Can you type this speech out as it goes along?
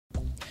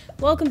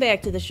Welcome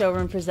back to the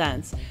Showroom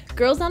Presents.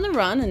 Girls on the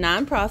Run, a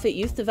nonprofit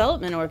youth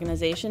development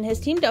organization, has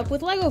teamed up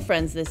with LEGO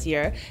Friends this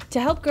year to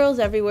help girls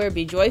everywhere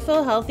be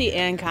joyful, healthy,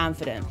 and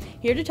confident.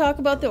 Here to talk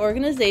about the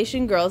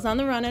organization Girls on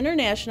the Run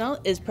International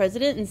is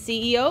President and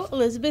CEO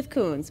Elizabeth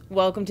Kunz.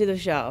 Welcome to the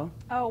show.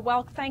 Oh,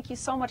 well, thank you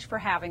so much for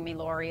having me,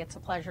 Laurie. It's a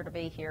pleasure to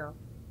be here.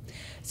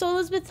 So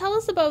Elizabeth, tell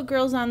us about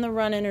Girls on the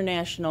Run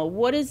International.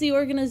 What is the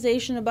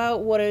organization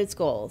about? What are its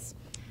goals?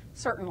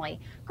 Certainly.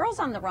 Girls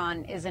on the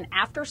Run is an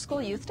after-school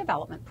youth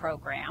development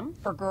program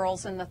for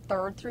girls in the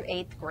 3rd through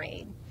 8th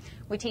grade.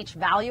 We teach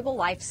valuable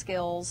life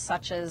skills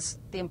such as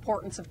the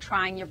importance of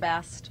trying your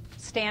best,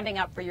 standing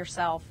up for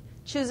yourself,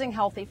 choosing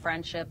healthy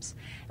friendships,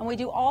 and we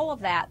do all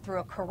of that through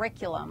a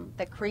curriculum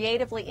that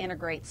creatively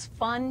integrates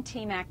fun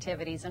team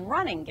activities and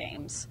running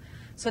games,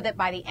 so that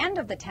by the end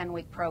of the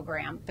 10-week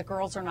program, the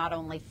girls are not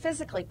only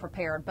physically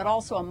prepared, but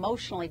also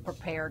emotionally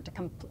prepared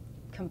to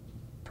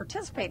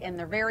participate in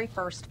their very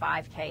first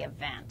 5K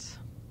event.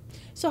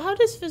 So how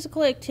does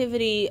physical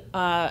activity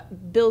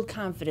build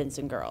confidence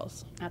in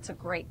girls? That's a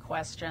great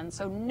question.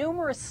 So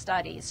numerous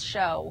studies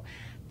show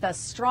the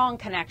strong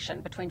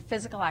connection between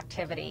physical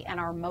activity and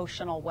our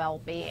emotional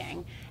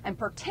well-being, and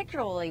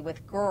particularly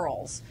with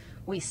girls,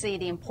 we see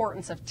the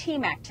importance of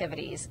team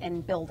activities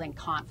in building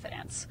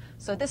confidence.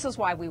 So this is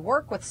why we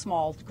work with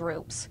small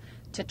groups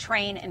to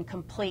train and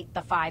complete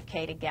the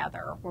 5K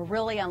together. We're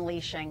really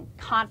unleashing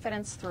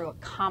confidence through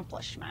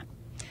accomplishment.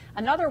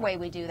 Another way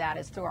we do that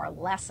is through our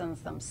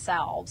lessons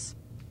themselves.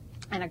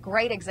 And a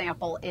great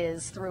example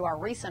is through our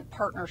recent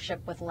partnership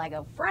with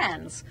LEGO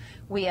Friends.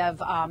 We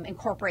have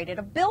incorporated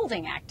a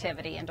building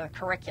activity into the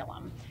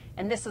curriculum.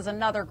 And this is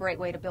another great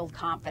way to build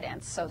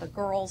confidence. So the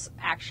girls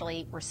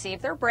actually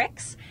receive their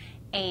bricks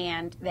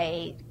and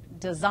they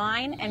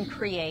design and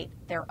create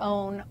their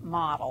own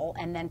model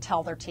and then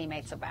tell their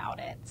teammates about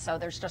it. So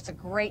there's just a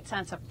great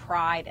sense of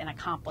pride and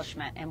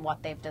accomplishment in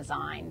what they've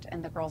designed,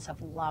 and the girls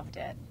have loved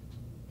it.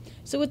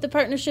 So with the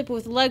partnership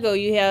with LEGO,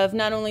 you have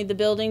not only the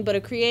building, but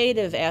a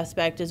creative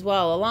aspect as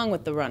well, along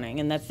with the running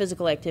and that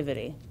physical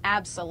activity.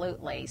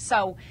 Absolutely.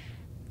 So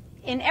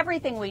in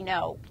everything we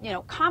know,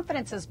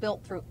 confidence is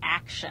built through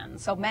action.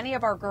 So many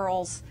of our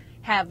girls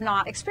have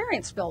not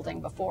experienced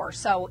building before.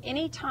 So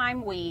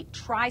anytime we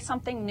try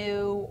something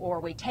new or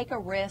we take a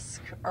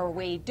risk or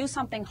we do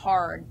something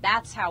hard,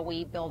 that's how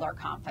we build our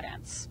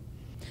confidence.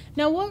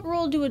 Now, what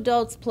role do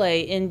adults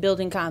play in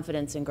building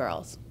confidence in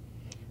girls?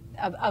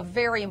 A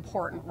very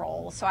important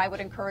role. So I would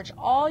encourage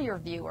all your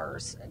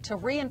viewers to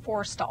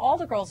reinforce to all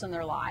the girls in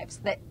their lives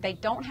that they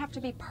don't have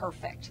to be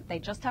perfect. They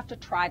just have to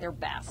try their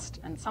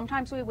best. And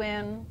sometimes we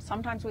win,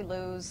 sometimes we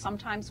lose,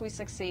 sometimes we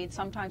succeed,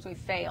 sometimes we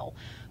fail.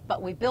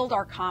 But we build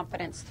our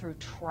confidence through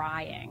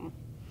trying.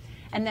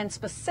 And then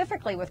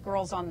specifically with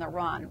Girls on the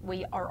Run,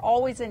 we are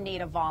always in need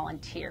of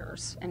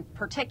volunteers. In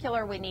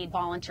particular, we need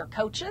volunteer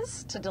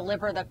coaches to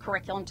deliver the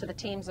curriculum to the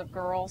teams of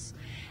girls.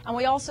 And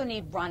we also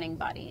need running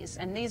buddies.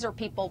 And these are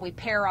people we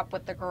pair up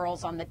with the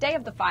girls on the day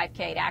of the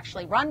 5K to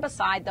actually run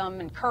beside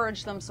them,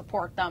 encourage them,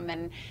 support them,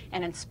 and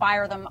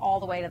inspire them all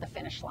the way to the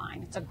finish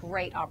line. It's a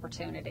great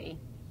opportunity.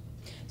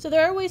 So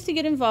there are ways to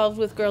get involved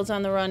with Girls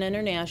on the Run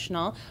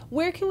International.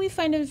 Where can we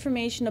find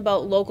information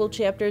about local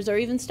chapters or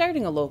even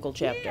starting a local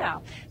chapter? Yeah,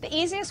 the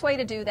easiest way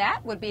to do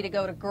that would be to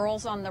go to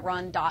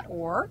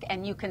girlsontherun.org,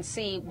 and you can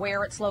see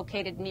where it's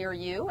located near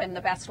you and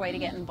the best way to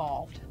get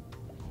involved.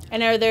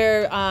 And are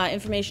there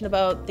information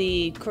about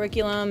the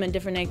curriculum and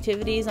different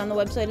activities on the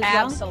website as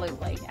well?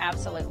 Absolutely,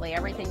 absolutely.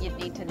 Everything you'd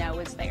need to know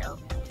is there.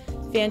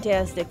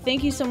 Fantastic.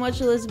 Thank you so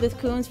much, Elizabeth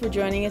Kunz, for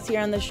joining us here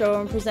on the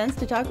Showroom Presents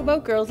to talk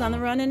about Girls on the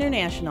Run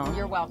International.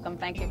 You're welcome.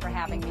 Thank you for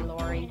having me,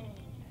 Laurie.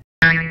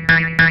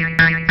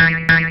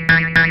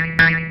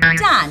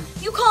 Don,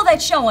 you call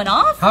that showing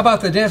off? How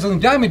about the dazzling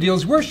diamond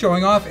deals we're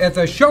showing off at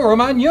the Showroom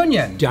on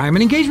Union?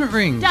 Diamond engagement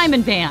rings.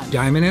 Diamond band.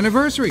 Diamond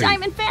anniversary.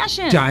 Diamond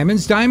fashion.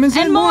 Diamonds, diamonds,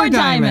 and more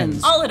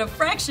diamonds. All at a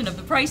fraction of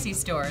the pricey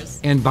stores.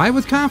 And buy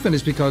with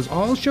confidence because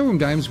all showroom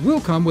diamonds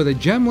will come with a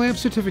Gem Lab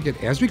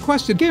certificate as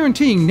requested,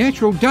 guaranteeing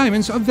natural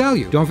diamonds of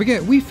value. Don't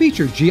forget, we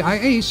feature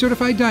GIA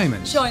certified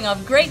diamonds. Showing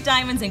off great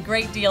diamonds and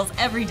great deals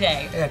every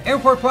day. At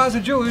Airport Plaza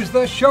Jewelers,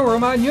 the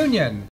Showroom on Union.